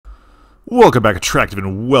Welcome back, attractive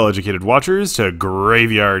and well-educated watchers, to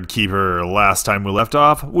Graveyard Keeper. Last time we left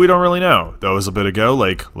off, we don't really know. That was a bit ago,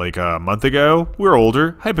 like a month ago. We're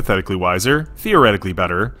older, hypothetically wiser, theoretically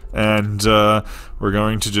better, and we're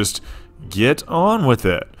going to just get on with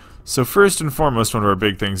it. So first and foremost, one of our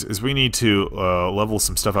big things is we need to level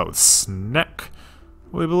some stuff out with Snack,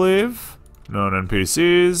 we believe. Known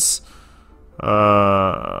NPCs.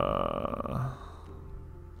 Or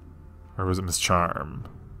was it Miss Charm?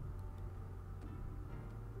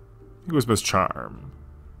 I think it was Miss Charm.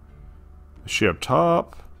 Is she up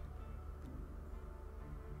top?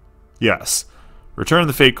 Yes. Return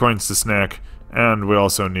the fake coins to Snack, and we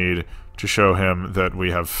also need to show him that we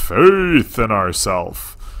have faith in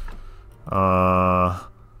ourselves.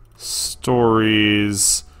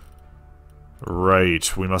 Stories.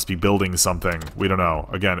 Right, we must be building something. We don't know.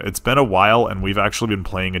 Again, it's been a while, and we've actually been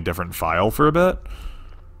playing a different file for a bit.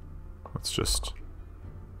 Let's just,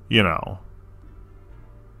 you know,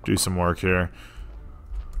 do some work here.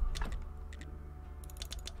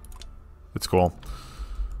 It's cool.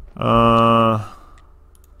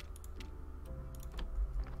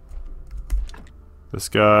 This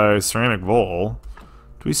guy, ceramic bowl.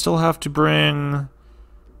 Do we still have to bring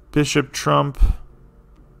Bishop Trump?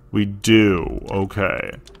 We do.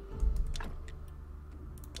 Okay.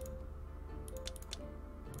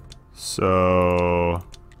 So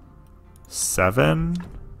 7?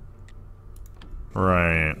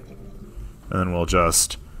 Right. And then we'll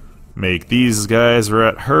just make these guys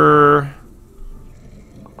at her.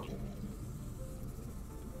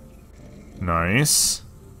 Nice.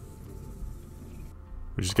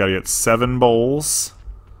 We just gotta get 7 bowls.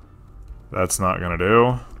 That's not gonna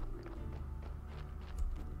do.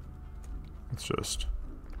 Let's just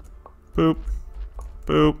boop,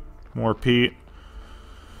 boop, more Pete.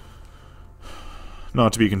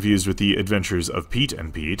 Not to be confused with the adventures of Pete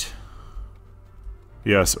and Pete.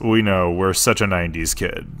 Yes, we know, we're such a 90s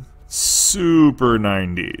kid. Super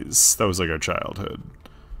 90s. That was like our childhood.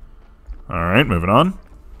 Alright, moving on.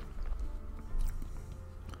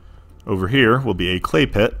 Over here will be a clay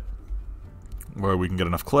pit, where we can get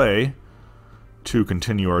enough clay to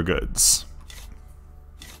continue our goods.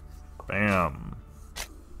 Bam.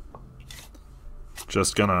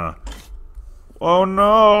 Just gonna... Oh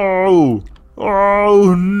no!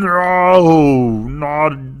 Oh no!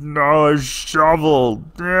 Not a shovel!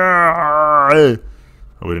 Oh,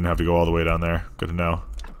 we didn't have to go all the way down there. Good to know.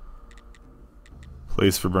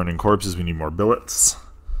 Place for burning corpses, we need more billets.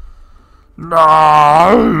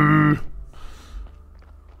 No!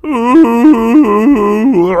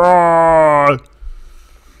 Ooh, ah.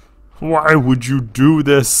 Why would you do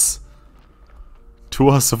this to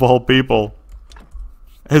us of all people?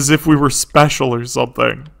 As if we were special or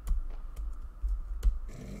something.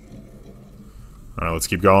 Alright, let's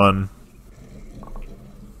keep going.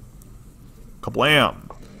 Kablam!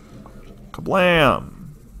 Kablam!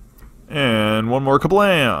 And one more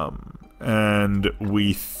kablam! And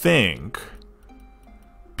we think...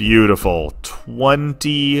 Beautiful.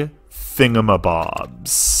 20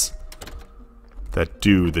 thingamabobs that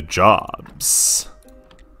do the jobs.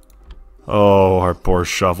 Oh, our poor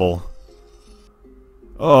shovel.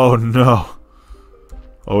 Oh no.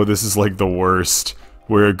 Oh, this is like the worst.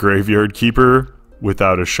 We're a graveyard keeper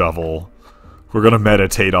without a shovel. We're gonna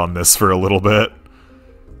meditate on this for a little bit.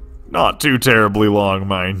 Not too terribly long,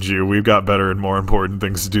 mind you. We've got better and more important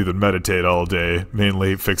things to do than meditate all day.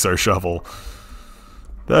 Mainly fix our shovel.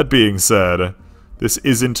 That being said, this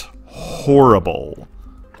isn't horrible.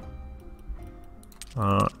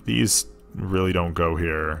 These really don't go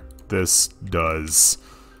here. This does.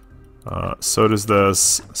 So does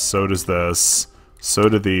this. So does this. So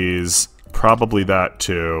do these. Probably that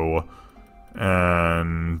too.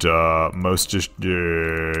 And most just...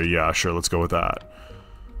 yeah, sure, let's go with that.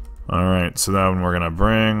 Alright, so then we're gonna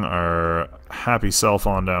bring our happy self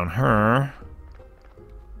on down her.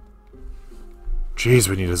 Jeez,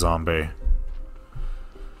 we need a zombie.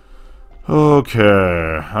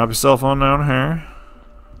 Okay, happy self on down here.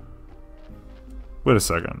 Wait a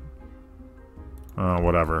second.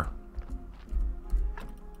 Whatever.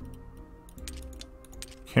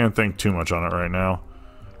 Can't think too much on it right now.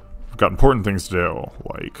 I've got important things to do,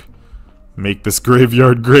 like make this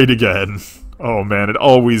graveyard great again. Oh man, it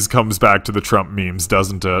always comes back to the Trump memes,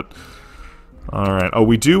 doesn't it? Alright, oh,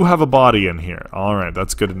 we do have a body in here. Alright,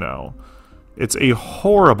 that's good to know. It's a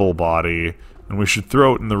horrible body, and we should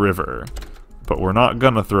throw it in the river. But we're not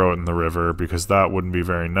gonna throw it in the river, because that wouldn't be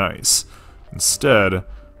very nice. Instead,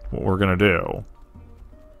 what we're gonna do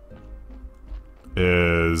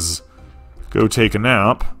is go take a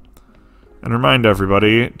nap, And remind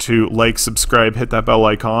everybody to like, subscribe, hit that bell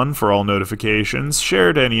icon for all notifications,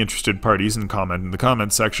 share to any interested parties, and comment in the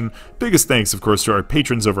comments section. Biggest thanks, of course, to our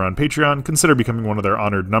patrons over on Patreon. Consider becoming one of their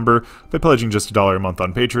honored number by pledging just $1 a month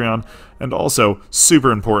on Patreon. And also,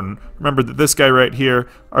 super important, remember that this guy right here,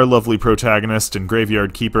 our lovely protagonist and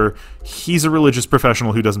graveyard keeper, he's a religious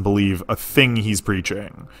professional who doesn't believe a thing he's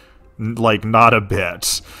preaching. Like, not a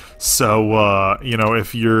bit. So, you know,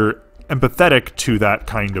 if you're empathetic to that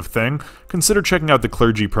kind of thing, consider checking out the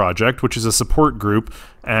Clergy Project, which is a support group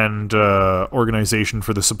and organization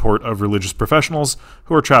for the support of religious professionals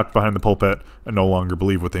who are trapped behind the pulpit and no longer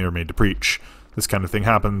believe what they are made to preach. This kind of thing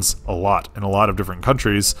happens a lot in a lot of different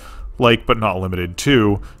countries, like but not limited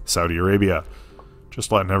to Saudi Arabia.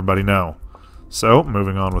 Just letting everybody know. So,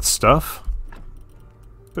 moving on with stuff.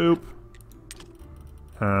 Boop.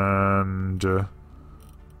 And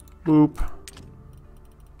boop.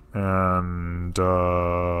 And,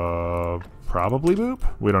 probably boop?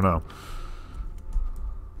 We don't know.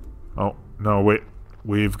 Oh, no, wait.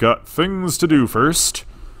 We've got things to do first.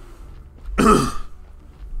 And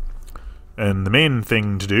the main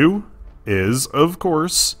thing to do is, of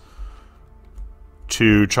course,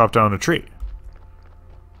 to chop down a tree.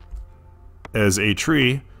 As a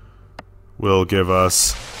tree will give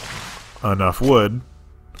us enough wood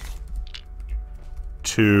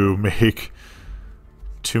to make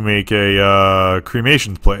a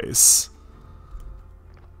cremation place.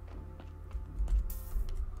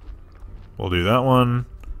 We'll do that one.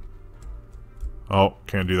 Oh,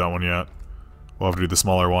 can't do that one yet. We'll have to do the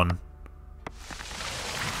smaller one.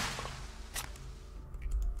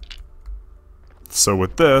 So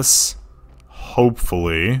with this,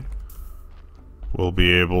 hopefully, we'll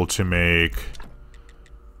be able to make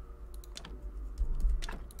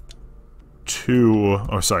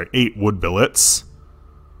 8 wood billets.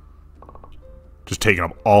 Just taking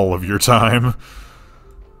up all of your time.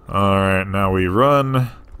 Alright, now we run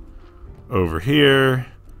over here.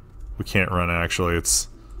 We can't run, actually. It's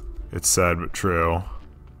sad but true.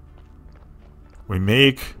 We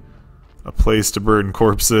make a place to burn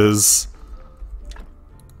corpses.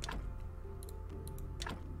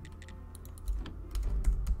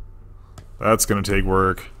 That's gonna take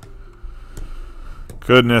work.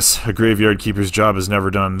 Goodness, a graveyard keeper's job is never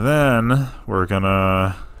done. Then we're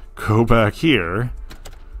gonna go back here,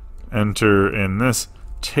 enter in this,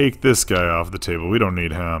 take this guy off the table. We don't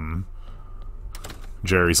need him.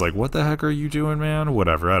 Jerry's like, what the heck are you doing, man?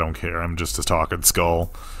 Whatever, I don't care. I'm just a talking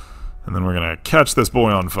skull. And then we're gonna catch this boy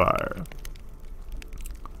on fire.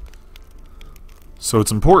 So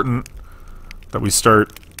it's important that we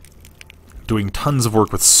start doing tons of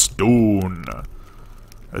work with stone,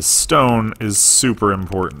 as stone is super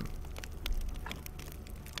important.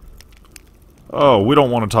 Oh, we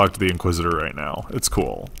don't want to talk to the Inquisitor right now. It's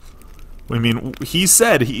cool. I mean, he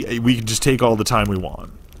said we can just take all the time we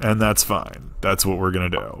want, and that's fine. That's what we're gonna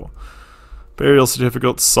do. Burial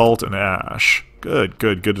certificate, salt, and ash. Good,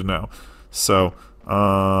 good, good to know. So,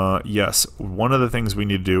 yes, one of the things we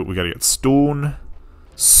need to do, we gotta get stone.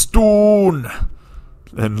 Stone!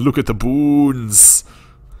 And look at the boons!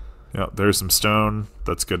 Yeah, there's some stone.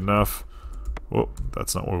 That's good enough. Whoa,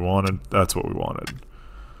 that's not what we wanted. That's what we wanted.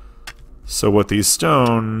 So what these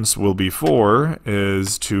stones will be for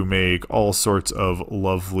is to make all sorts of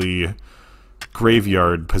lovely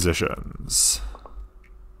graveyard positions.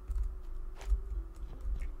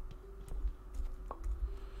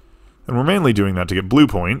 And we're mainly doing that to get blue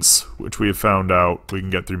points, which we have found out we can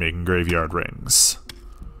get through making graveyard rings.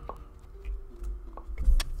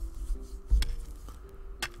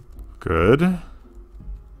 Good.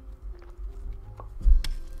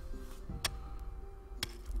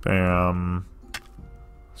 Bam.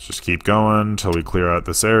 Let's just keep going until we clear out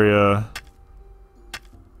this area.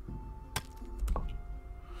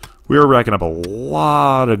 We are racking up a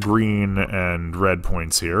lot of green and red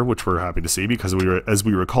points here, which we're happy to see because as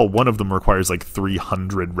we recall, one of them requires like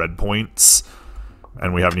 300 red points,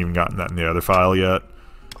 and we haven't even gotten that in the other file yet.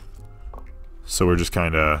 So we're just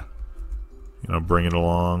kind of, you know, bringing it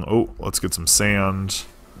along. Oh, let's get some sand.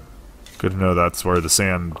 Good to know that's where the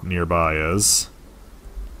sand nearby is.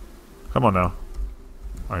 Come on now.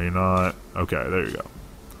 Are you not? Okay, there you go.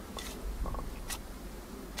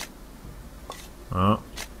 Oh.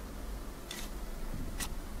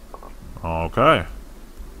 Okay.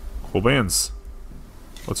 Cool beans.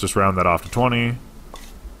 Let's just round that off to 20.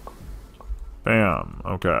 Bam.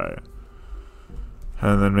 Okay.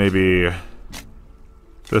 And then maybe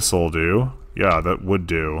this'll do. Yeah, that would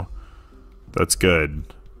do. That's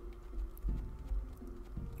good.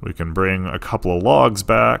 We can bring a couple of logs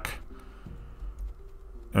back.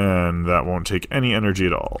 And that won't take any energy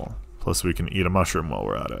at all. Plus we can eat a mushroom while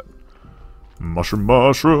we're at it. Mushroom,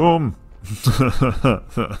 mushroom!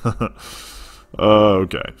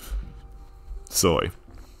 Okay. Silly.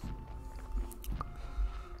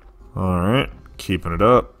 Alright, keeping it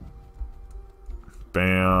up.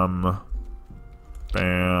 Bam.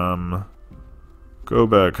 Bam. Go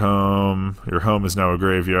back home. Your home is now a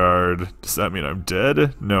graveyard. Does that mean I'm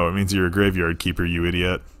dead? No, it means you're a graveyard keeper, you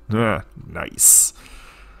idiot. Ah, nice.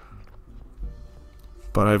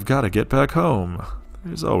 But I've got to get back home.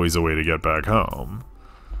 There's always a way to get back home.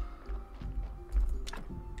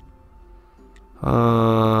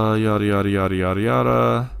 Yada yada yada yada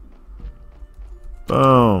yada.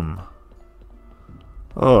 Boom.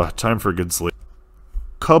 Oh, time for a good sleep.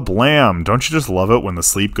 Kablam! Don't you just love it when the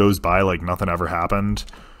sleep goes by like nothing ever happened?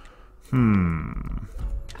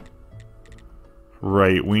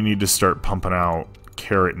 Right, we need to start pumping out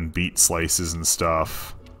carrot and beet slices and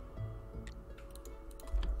stuff.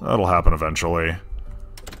 That'll happen eventually.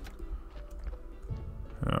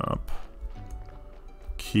 Yep.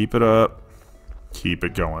 Keep it up. Keep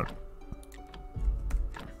it going.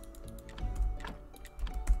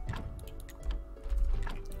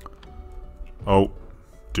 Oh,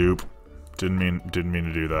 dupe. Didn't mean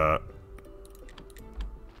to do that.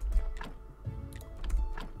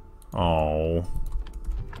 Oh.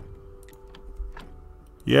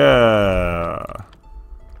 Yeah.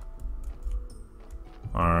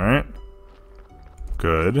 Alright.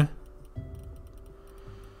 Good.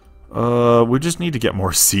 We just need to get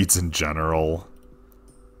more seeds in general.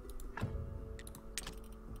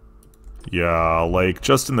 Yeah, like,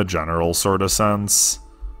 just in the general sort of sense.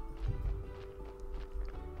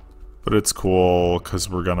 But it's cool, because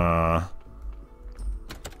we're gonna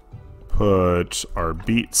put our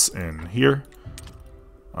beets in here.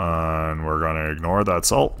 And we're gonna ignore that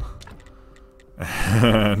salt.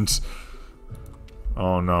 And...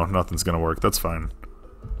 oh no, nothing's gonna work. That's fine.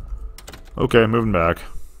 Okay, moving back.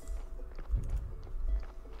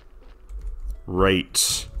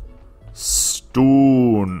 Right.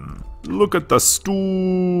 Stone. Look at the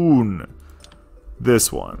stone.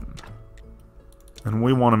 This one. And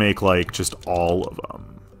we want to make, like, just all of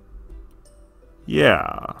them.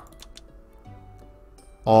 Yeah.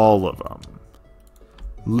 All of them.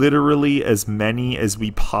 Literally as many as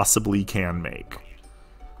we possibly can make.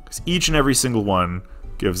 Because each and every single one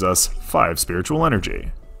gives us 5 spiritual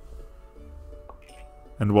energy.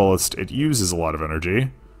 And while it uses a lot of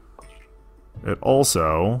energy, it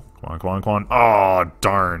also... Come on. Oh,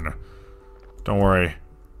 darn. Don't worry.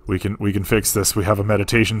 We can fix this. We have a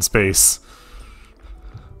meditation space.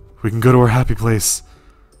 We can go to our happy place.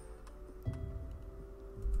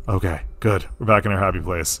 Okay, good. We're back in our happy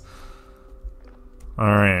place.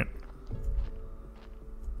 Alright.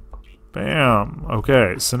 Bam.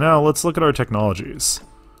 Okay, so now let's look at our technologies.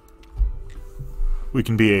 We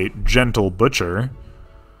can be a gentle butcher.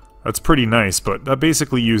 That's pretty nice, but that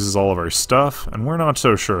basically uses all of our stuff, and we're not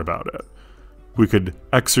so sure about it. We could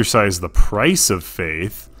exercise the price of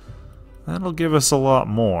faith. That'll give us a lot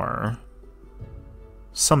more.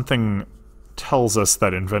 Something tells us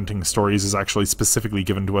that inventing stories is actually specifically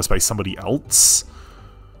given to us by somebody else.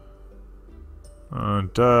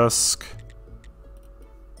 Dusk.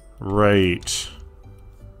 Right.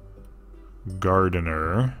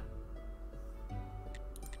 Gardener.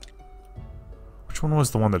 Which one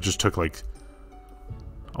was the one that just took, like...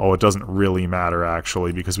 oh, it doesn't really matter,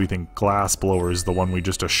 actually, because we think glassblower is the one we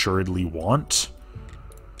just assuredly want.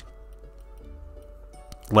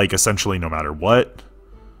 Like, essentially no matter what.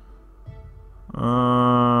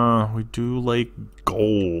 We do like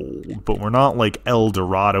gold, but we're not like El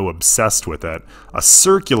Dorado obsessed with it. A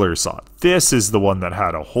circular saw. This is the one that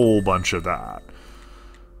had a whole bunch of that.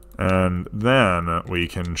 And then we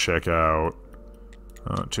can check out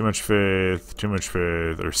too much faith,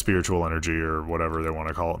 or spiritual energy, or whatever they want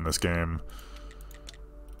to call it in this game.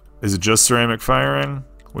 Is it just ceramic firing?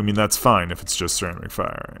 I mean, that's fine if it's just ceramic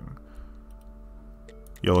firing.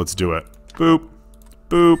 Yeah, let's do it. Boop.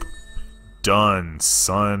 Boop. Done,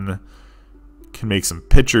 son. Can make some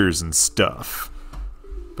pictures and stuff.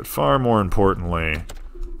 But far more importantly,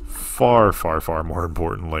 far more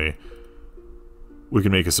importantly, we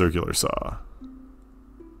can make a circular saw.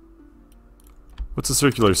 What's a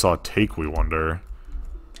circular saw take, we wonder?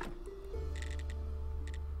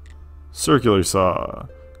 Circular saw.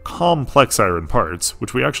 Complex iron parts,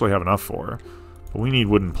 which we actually have enough for. But we need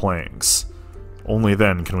wooden planks. Only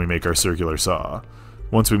then can we make our circular saw.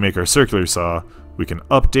 Once we make our circular saw, we can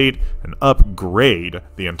update and upgrade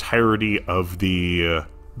the entirety of the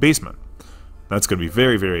basement. That's going to be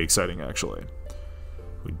very, very exciting, actually.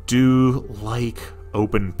 We do like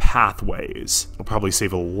open pathways. It'll probably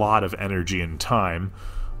save a lot of energy and time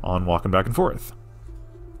on walking back and forth.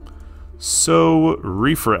 So,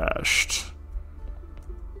 refreshed.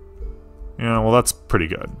 Yeah, well, that's pretty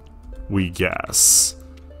good. We guess.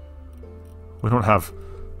 We don't have...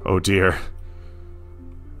 Oh, dear.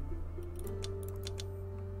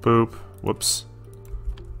 Boop. Whoops.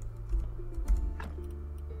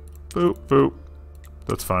 Boop, boop.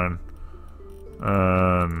 That's fine.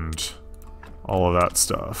 And... all of that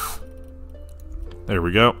stuff. There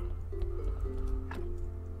we go.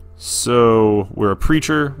 So, we're a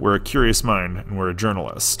preacher, we're a curious mind, and we're a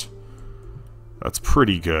journalist. That's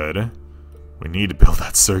pretty good. We need to build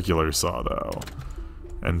that circular saw, though.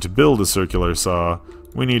 And to build a circular saw,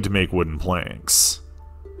 we need to make wooden planks.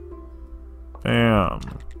 Bam.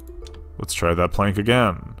 Let's try that plank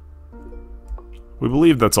again. We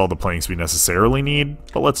believe that's all the planks we necessarily need,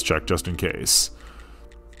 but let's check just in case.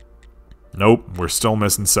 Nope, we're still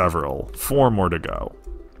missing several. 4 more to go.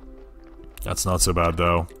 That's not so bad,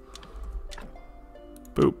 though.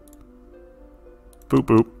 Boop. Boop,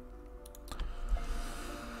 boop.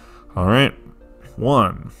 Alright.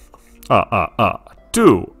 1.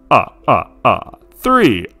 2.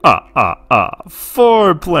 3.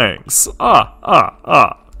 4 planks.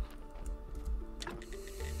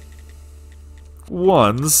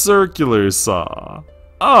 1 circular saw.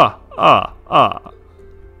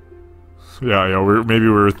 Yeah, maybe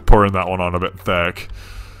we're pouring that one on a bit thick.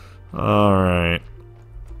 Alright.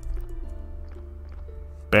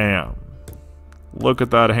 Bam. Look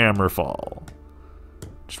at that hammer fall.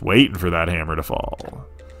 Just waiting for that hammer to fall.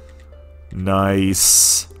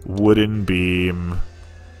 Nice wooden beam.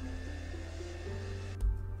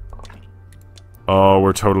 Oh,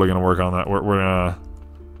 we're totally gonna work on that. We're gonna...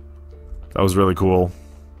 That was really cool.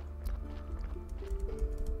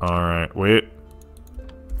 Alright, wait.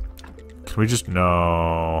 Can we just...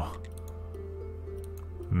 No.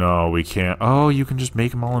 No, we can't. Oh, you can just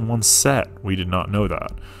make them all in one set. We did not know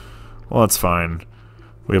that. Well, that's fine.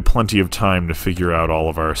 We have plenty of time to figure out all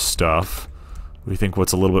of our stuff. We think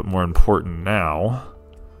what's a little bit more important now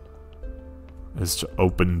is to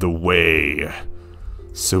open the way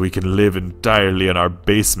so we can live entirely in our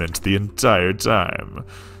basement the entire time.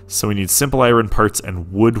 So we need simple iron parts and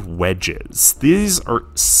wood wedges. These are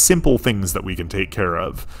simple things that we can take care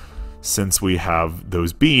of since we have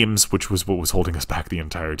those beams, which was what was holding us back the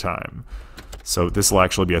entire time. So this will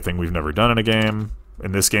actually be a thing we've never done in a game,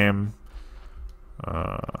 in this game.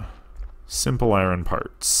 Simple iron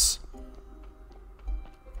parts.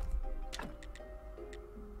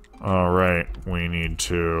 Alright, we need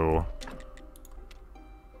to...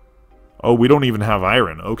 Oh, we don't even have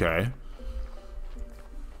iron, okay.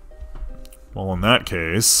 Well, in that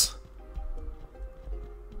case...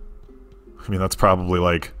 I mean, that's probably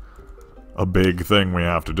like a big thing we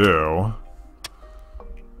have to do.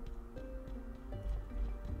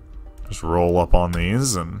 Just roll up on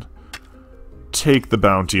these and take the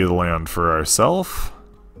bounty of the land for ourselves.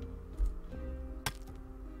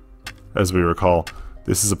 As we recall,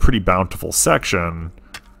 this is a pretty bountiful section,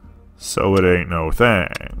 so it ain't no thing.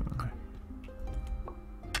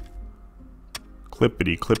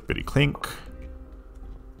 Clippity clippity clink.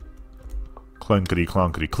 Clunkety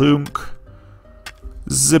clonkety clunk.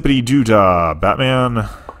 Zippity doo dah, Batman.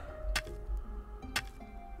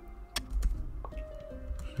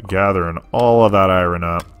 Gathering all of that iron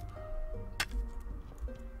up.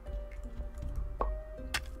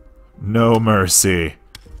 No mercy.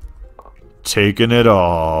 Taking it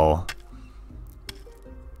all.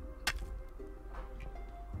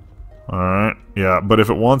 Alright, yeah, but if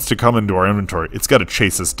it wants to come into our inventory, it's gotta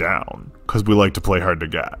chase us down, because we like to play hard to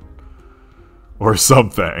get. Or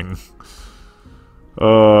something.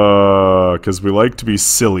 Because we like to be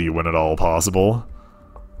silly when at all possible.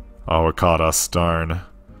 Oh, it caught us, darn.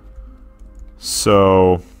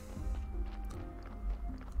 So...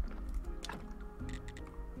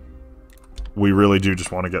 we really do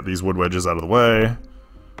just want to get these wood wedges out of the way.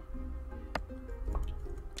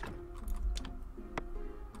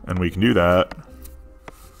 And we can do that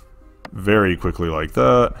very quickly like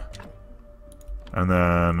that. And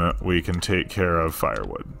then we can take care of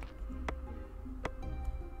firewood.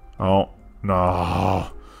 Oh,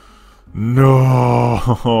 no.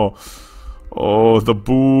 No. Oh, the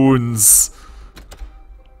boons.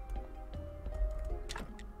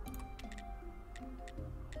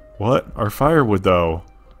 What? Our firewood, though.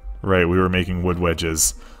 Right, we were making wood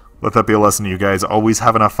wedges. Let that be a lesson to you guys. Always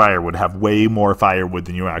have enough firewood. Have way more firewood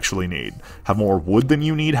than you actually need. Have more wood than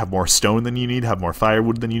you need. Have more stone than you need. Have more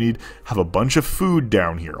firewood than you need. Have a bunch of food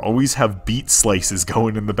down here. Always have beet slices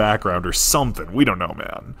going in the background or something. We don't know,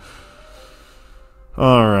 man.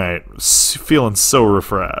 Alright, feeling so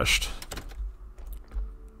refreshed.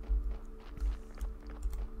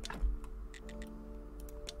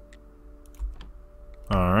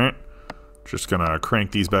 Alright, just gonna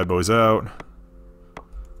crank these bad boys out.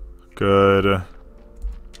 Good.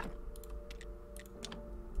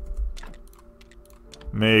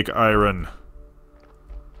 Make iron.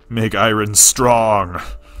 Make iron strong.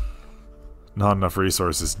 Not enough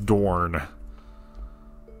resources. Dorn.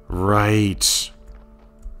 Right.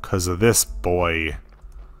 'Cause of this boy.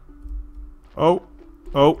 Oh.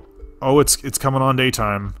 Oh. Oh, it's coming on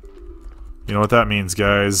daytime. You know what that means,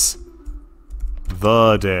 guys.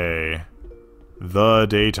 The day. The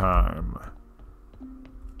daytime.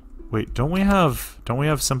 Wait, don't we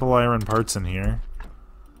have simple iron parts in here?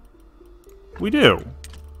 We do.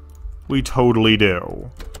 We totally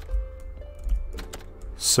do.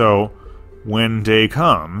 So, when day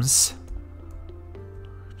comes...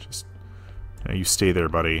 Just... Now you stay there,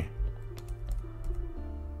 buddy.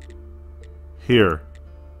 Here.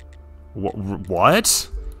 What?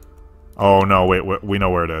 Oh, no, wait, we know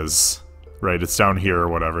where it is. Right, it's down here or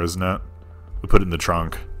whatever, isn't it? We put it in the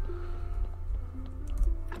trunk.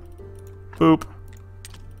 Boop.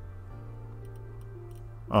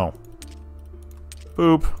 Oh.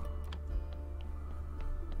 Boop.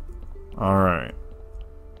 Alright.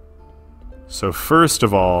 So first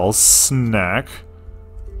of all, snack.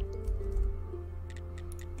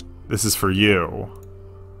 This is for you.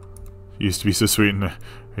 Used to be so sweet and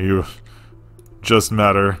you just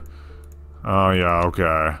matter. Oh yeah,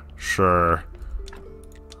 okay. Sure.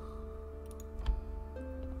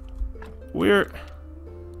 We're...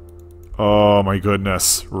 Oh my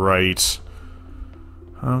goodness, right.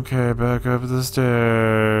 Okay, back up the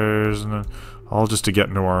stairs. And all just to get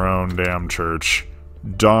into our own damn church.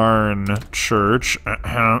 Darn church.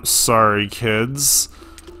 Sorry, kids.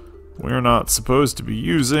 We're not supposed to be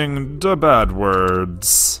using the bad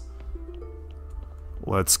words.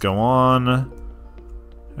 Let's go on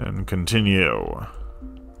and continue.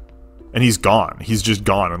 And he's gone. He's just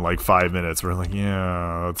gone in like 5 minutes. We're like,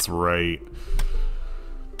 yeah, that's right.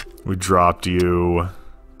 We dropped you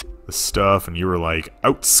the stuff and you were like,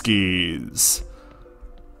 out skis.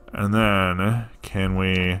 And then, can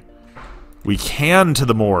we can to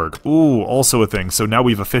the morgue. Ooh, also a thing. So now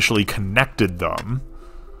we've officially connected them.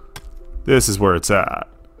 This is where it's at.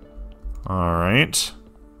 Alright.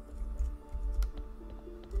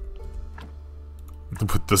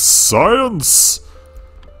 With the science!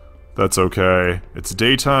 That's okay. It's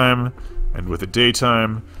daytime, and with it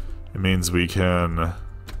daytime, it means we can...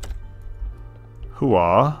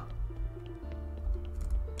 Hooah.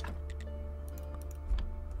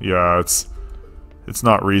 Yeah, it's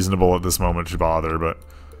not reasonable at this moment to bother, but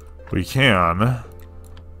we can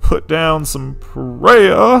put down some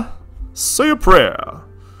prayer. Say a prayer.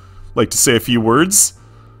 Like to say a few words.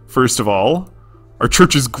 First of all, our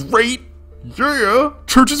church is great. Yeah,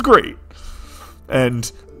 church is great.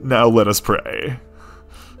 And now let us pray.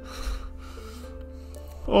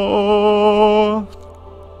 Oh.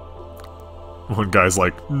 One guy's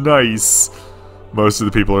like, nice. Most of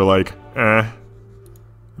the people are like, eh.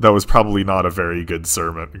 That was probably not a very good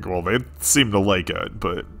sermon. Well, they seem to like it,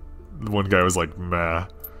 but one guy was like, meh.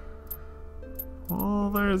 Well,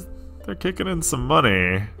 they're kicking in some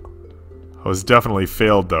money. I was definitely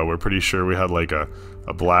failed, though. We're pretty sure we had, like, a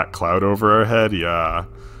black cloud over our head. Yeah,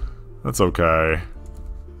 that's okay.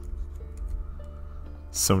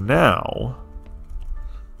 So now,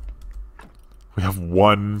 we have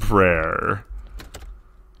one prayer.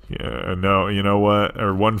 Yeah, no, you know what?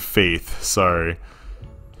 Or one faith, sorry.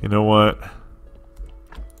 You know what?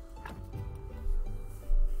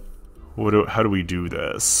 How do we do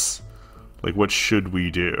this? Like, what should we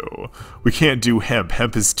do? We can't do hemp.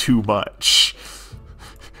 Hemp is too much.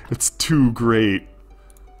 It's too great.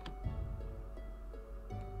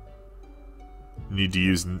 Need to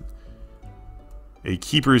use a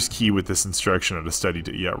keeper's key with this instruction at a study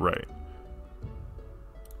to... Yeah, right.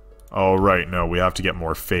 Oh, right. No, we have to get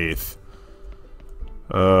more faith.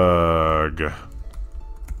 Ugh. You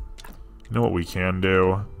know what we can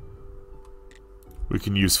do? We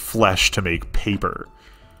can use flesh to make paper.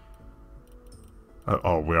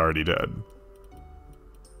 Oh, we already did.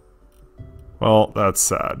 Well, that's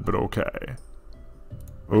sad, but okay.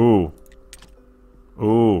 Ooh.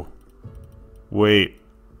 Ooh. Wait.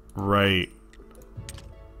 Right.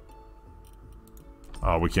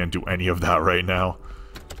 Oh, we can't do any of that right now.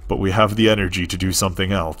 But we have the energy to do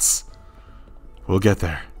something else. We'll get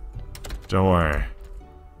there. Don't worry.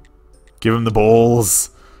 Give him the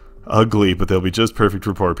bowls. Ugly, but they'll be just perfect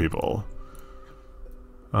for poor people.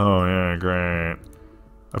 Oh, yeah, great.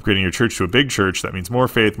 Upgrading your church to a big church, that means more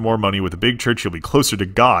faith, more money. With a big church, you'll be closer to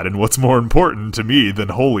God, and what's more important to me than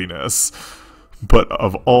holiness? But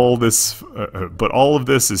all of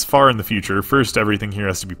this is far in the future. First, everything here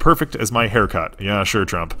has to be perfect as my haircut. Yeah, sure,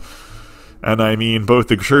 Trump. And I mean both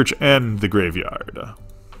the church and the graveyard.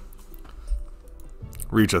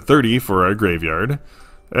 Reach a 30 for our graveyard,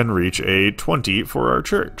 and reach a 20 for our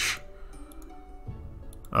church.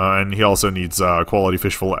 And he also needs quality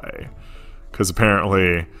fish fillet, because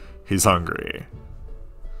apparently he's hungry.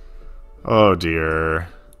 Oh dear.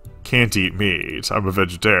 Can't eat meat. I'm a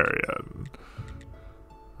vegetarian.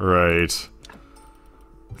 Right.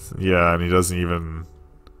 Yeah, and he doesn't even...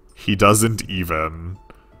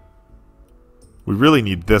 We really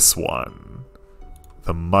need this one.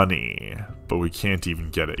 The money. But we can't even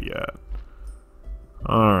get it yet.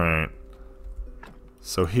 Alright.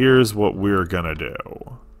 So here's what we're gonna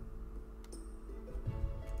do.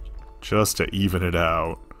 Just to even it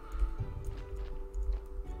out.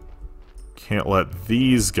 Can't let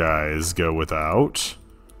these guys go without.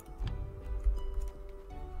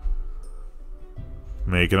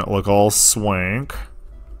 Making it look all swank.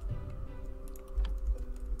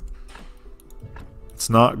 It's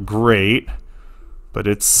not great, but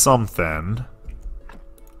it's something.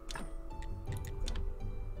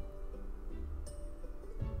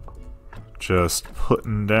 Just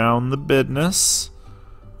putting down the business.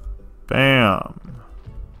 Bam.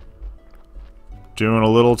 Doing a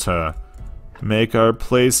little to make our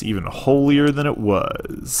place even holier than it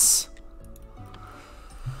was.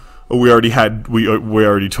 Oh, we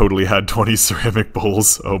already totally had 20 ceramic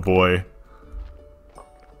bowls. Oh boy.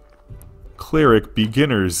 Cleric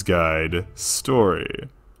Beginner's Guide story.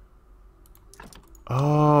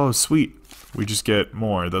 Oh, sweet. We just get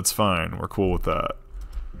more. That's fine. We're cool with that.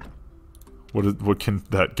 What can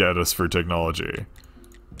that get us for technology?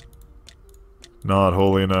 Not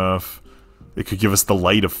holy enough. It could give us the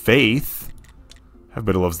light of faith.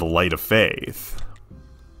 Everybody loves the light of faith.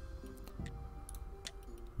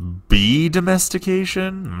 Bee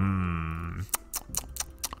domestication?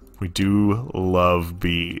 We do love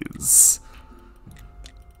bees.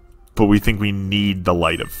 But we think we need the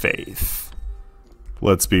light of faith.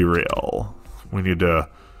 Let's be real. We need to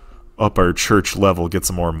up our church level, get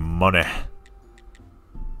some more money.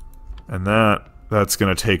 And that's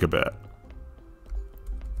gonna take a bit.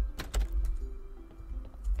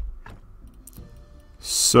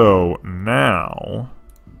 So now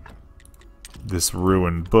this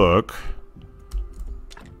ruined book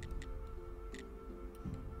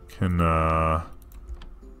can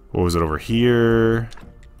what was it over here?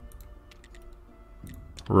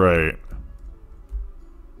 Right.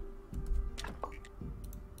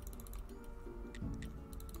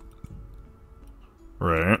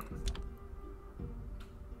 Right.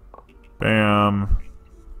 Bam.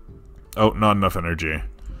 Oh, not enough energy.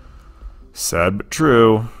 Sad but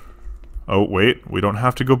true. Oh, wait. We don't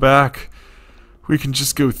have to go back. We can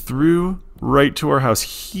just go through right to our house.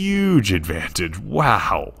 Huge advantage.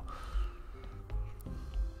 Wow.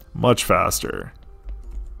 Much faster.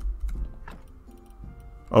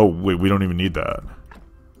 Oh, wait. We don't even need that.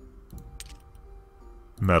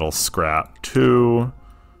 Metal scrap 2.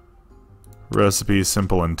 Recipe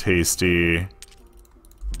simple and tasty.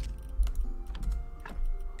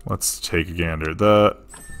 Let's take a gander. The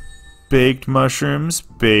baked mushrooms,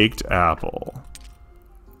 baked apple.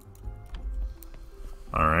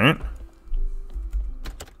 Alright.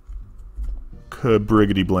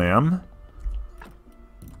 Kabriggity blam.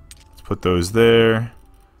 Let's put those there.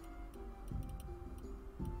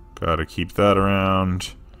 Gotta keep that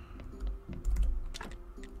around.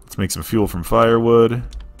 Let's make some fuel from firewood.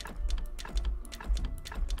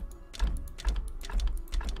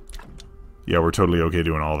 Yeah, we're totally okay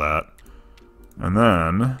doing all that. And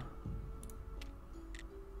then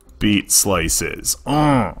beet slices.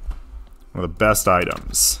 One of the best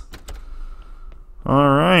items.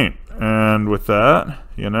 Alright, and with that,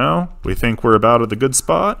 you know, we think we're about at the good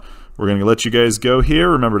spot. We're going to let you guys go here.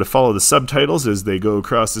 Remember to follow the subtitles as they go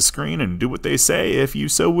across the screen and do what they say if you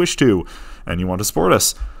so wish to. And you want to support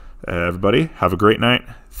us. Everybody, have a great night.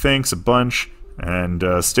 Thanks a bunch, and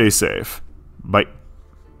stay safe. Bye.